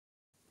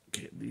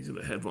these are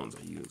the headphones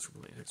I use for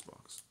playing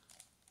Xbox.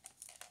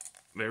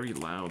 Very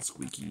loud,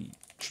 squeaky,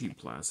 cheap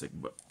plastic,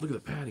 but look at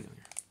the padding on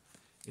here.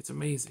 It's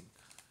amazing.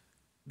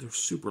 They're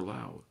super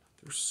loud.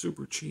 They're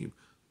super cheap.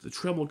 The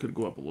treble could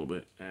go up a little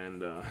bit,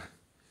 and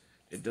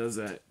it does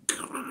that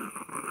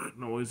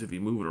noise if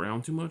you move it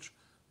around too much.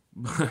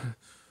 But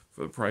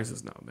for the price,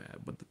 it's not bad.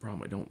 But the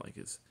problem I don't like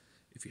is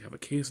if you have a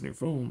case on your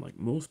phone, like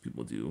most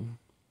people do,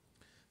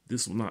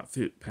 this will not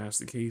fit past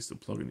the case to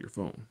plug into your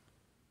phone,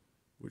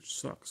 which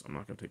sucks. I'm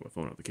not going to take my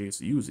phone out of the case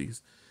to use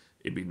these.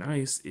 It'd be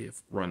nice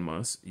if, run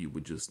must, you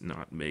would just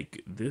not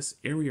make this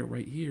area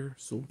right here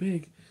so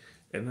big,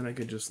 and then I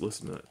could just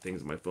listen to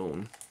things on my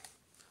phone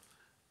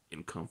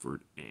in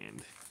comfort,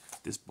 and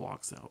this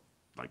blocks out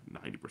like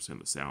 90% of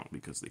the sound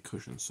because they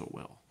cushion so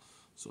well.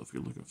 So if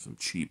you're looking for some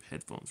cheap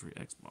headphones for your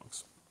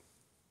Xbox,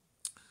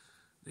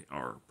 they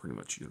are pretty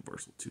much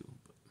universal too.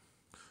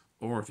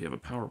 Or if you have a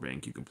power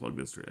bank, you can plug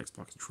this to your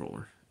Xbox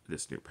controller,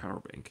 this near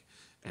power bank,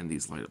 and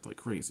these light up like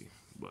crazy.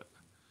 But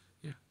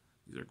yeah,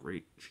 these are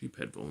great cheap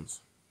headphones.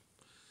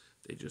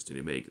 They just need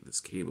to make this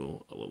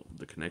cable a little,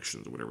 the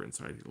connections or whatever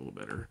inside here a little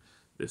better.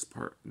 This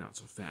part not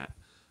so fat.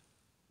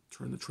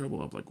 Turn the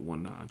treble up like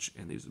one notch,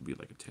 and these would be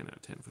like a 10 out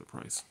of 10 for the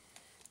price.